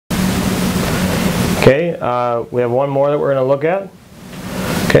Okay, we have one more that we're going to look at.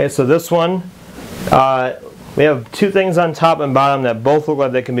 Okay, so this one, we have two things on top and bottom that both look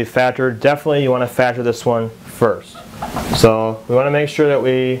like they can be factored. Definitely you want to factor this one first. So we want to make sure that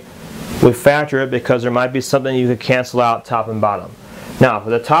we factor it because there might be something you could cancel out top and bottom. Now for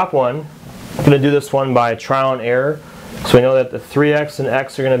the top one, I'm going to do this one by trial and error. So we know that the 3x and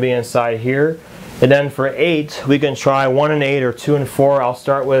x are going to be inside here. And then for 8, we can try 1 and 8 or 2 and 4. I'll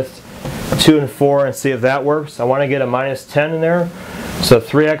start with 2 and 4 and see if that works. I want to get a minus 10 in there. So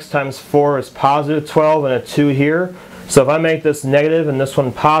 3x times 4 is positive 12 and a 2 here. So if I make this negative and this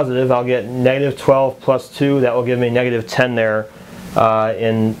one positive, I'll get negative 12 plus 2. That will give me negative 10 there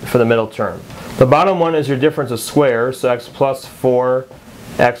for the middle term. The bottom one is your difference of squares, so x plus 4,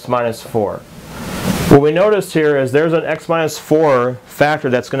 x minus 4. What we noticed here is there's an x minus 4 factor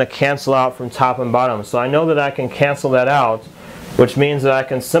that's going to cancel out from top and bottom. So I know that I can cancel that out, which means that I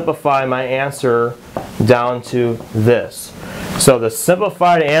can simplify my answer down to this. So the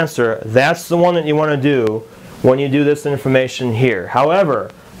simplified answer, that's the one that you want to do when you do this information here.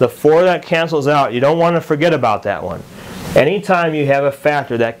 However, the 4 that cancels out, you don't want to forget about that one. Anytime you have a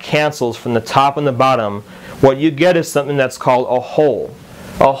factor that cancels from the top and the bottom, what you get is something that's called a hole.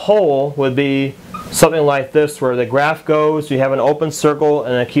 A hole would be something like this where the graph goes, you have an open circle,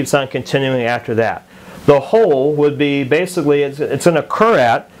 and it keeps on continuing after that. The hole would be basically, it's going to occur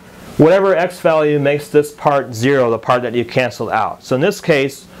at whatever x value makes this part 0, the part that you canceled out. So in this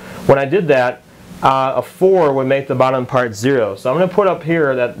case, when I did that, a 4 would make the bottom part 0. So I'm going to put up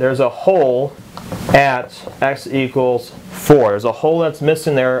here that there's a hole at x equals 4. There's a hole that's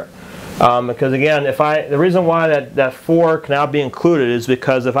missing there because again, the reason why that 4 cannot be included is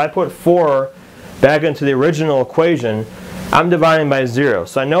because if I put 4 back into the original equation, I'm dividing by 0.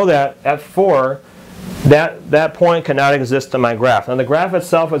 So I know that at 4, that point cannot exist in my graph. Now the graph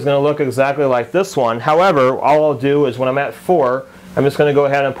itself is going to look exactly like this one. However, all I'll do is when I'm at 4, I'm just going to go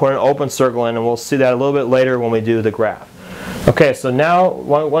ahead and put an open circle in, and we'll see that a little bit later when we do the graph. Okay, so now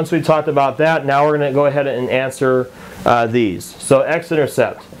once we talked about that, now we're going to go ahead and answer these. So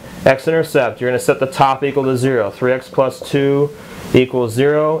x-intercept. X-intercept, you're going to set the top equal to 0. 3x plus 2 equals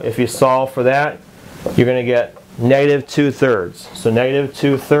 0. If you solve for that, you're going to get negative 2/3. So negative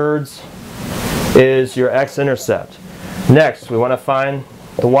 2/3 is your x-intercept. Next, we want to find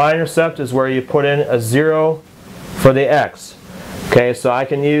the y-intercept is where you put in a 0 for the x. Okay, so I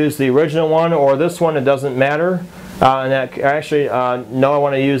can use the original one or this one, it doesn't matter. And that actually, no, I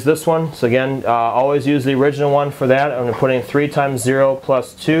want to use this one. So again, always use the original one for that. I'm going to put in 3 times 0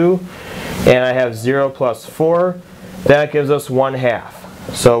 plus 2, and I have 0 plus 4. That gives us 1/2.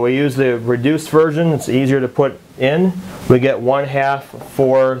 So we use the reduced version, it's easier to put in. We get 1/2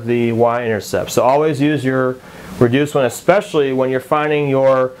 for the y-intercept. So always use your reduced one, especially when you're finding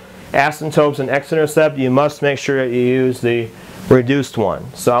your asymptotes and x-intercept, you must make sure that you use the reduced one.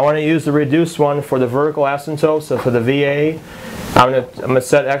 So I want to use the reduced one for the vertical asymptote. So for the VA, I'm going to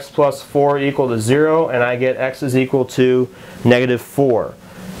set x plus 4 equal to 0, and I get x is equal to negative 4.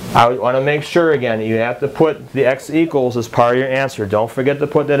 I want to make sure again, you have to put the x equals as part of your answer. Don't forget to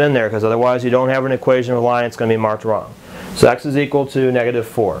put that in there because otherwise you don't have an equation of a line, it's going to be marked wrong. So x is equal to negative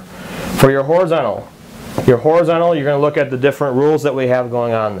 4. For your horizontal, you're going to look at the different rules that we have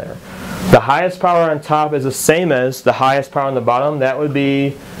going on there. The highest power on top is the same as the highest power on the bottom. That would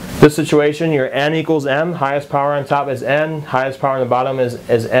be this situation, your n equals m. Highest power on top is n, highest power on the bottom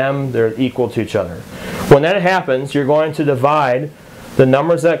is m. They're equal to each other. When that happens, you're going to divide the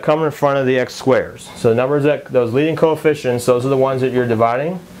numbers that come in front of the x squares. So the numbers those leading coefficients, those are the ones that you're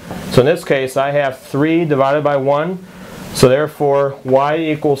dividing. So in this case, I have 3 divided by 1. So therefore, y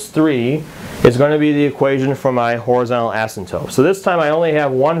equals 3 is going to be the equation for my horizontal asymptote. So this time I only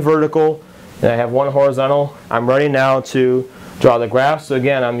have one vertical and I have one horizontal. I'm ready now to draw the graph. So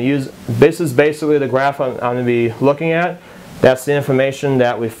again, this is basically the graph I'm going to be looking at. That's the information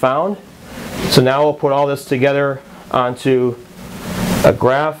that we found. So now we'll put all this together onto a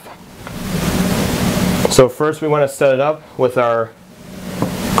graph. So first we want to set it up with our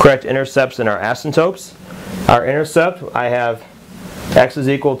correct intercepts and our asymptotes. Our intercept, I have x is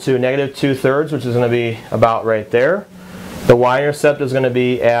equal to negative 2/3, which is going to be about right there. The y-intercept is going to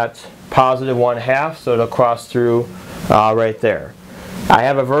be at positive 1/2, so it'll cross through right there. I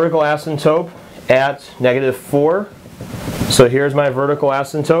have a vertical asymptote at negative 4. So here's my vertical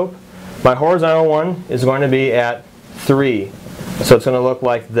asymptote. My horizontal one is going to be at 3. So it's going to look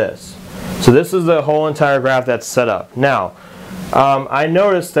like this. So this is the whole entire graph that's set up. Now, I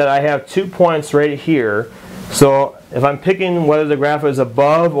noticed that I have 2 points right here. So if I'm picking whether the graph is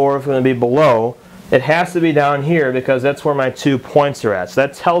above or if it's going to be below, it has to be down here because that's where my 2 points are at. So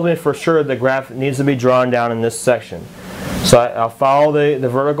that tells me for sure the graph needs to be drawn down in this section. So I'll follow the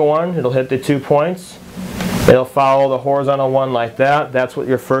vertical one. It'll hit the 2 points. It'll follow the horizontal one like that. That's what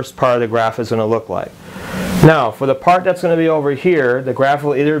your first part of the graph is going to look like. Now, for the part that's going to be over here, the graph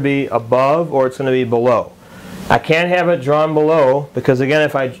will either be above or it's going to be below. I can't have it drawn below because, again,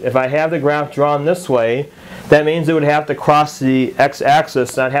 if I have the graph drawn this way, that means it would have to cross the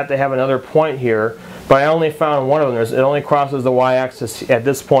x-axis, and I'd have to have another point here. But I only found one of them. It only crosses the y-axis at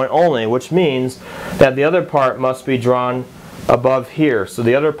this point only, which means that the other part must be drawn above here. So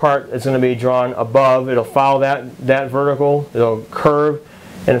the other part is going to be drawn above. It'll follow that vertical. It'll curve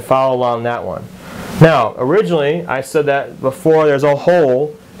and follow along that one. Now, originally, I said that before there's a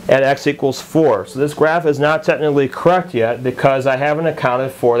hole at x equals 4. So this graph is not technically correct yet because I haven't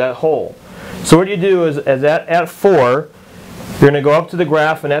accounted for that hole. So what you do is at 4, you're going to go up to the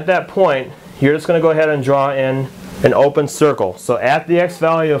graph, and at that point, you're just going to go ahead and draw in an open circle. So at the x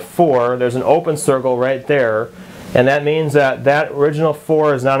value of 4, there's an open circle right there. And that means that that original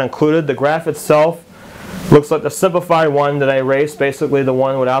 4 is not included. The graph itself looks like the simplified one that I erased, basically the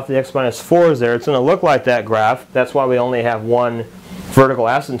one without the x minus 4 is there. It's going to look like that graph. That's why we only have one vertical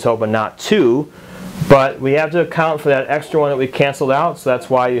asymptote but not 2. But we have to account for that extra one that we canceled out, so that's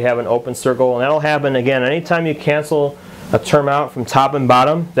why you have an open circle. And that'll happen again anytime you cancel a term out from top and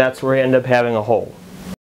bottom. That's where you end up having a hole.